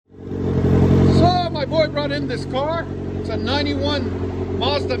brought in this car. It's a 91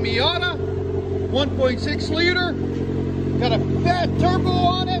 Mazda Miata, 1.6 liter. Got a fat turbo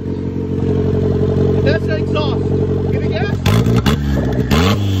on it. And that's the exhaust. Give me gas.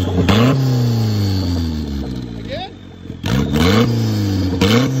 Again.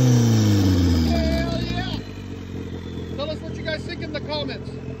 Hell yeah. Tell us what you guys think in the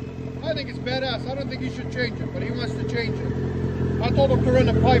comments. I think it's badass. I don't think you should change it, but he wants to change it. I told him to run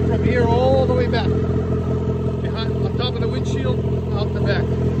a pipe from here all the way back. Behind, on top of the windshield, out the back.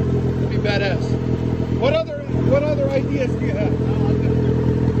 That'd be badass. What other ideas do you have?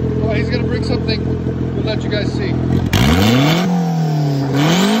 Oh, he's gonna bring something. We'll let you guys see.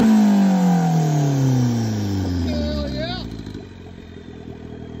 Hell yeah!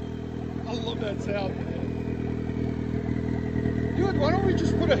 I love that sound, man. Dude, why don't we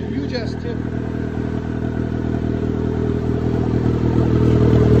just put a huge ass tip?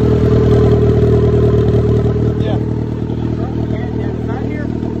 Yeah.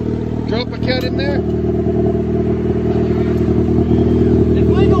 Drop a cat in there.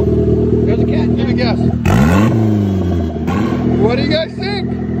 There's a cat. Give me gas. What do you guys think?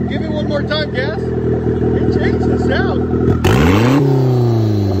 Give me one more time, gas. It changed the sound.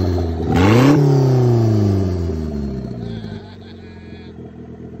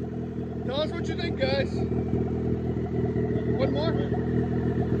 Tell us what you think, guys. One more?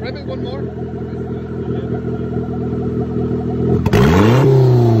 Rev it one more.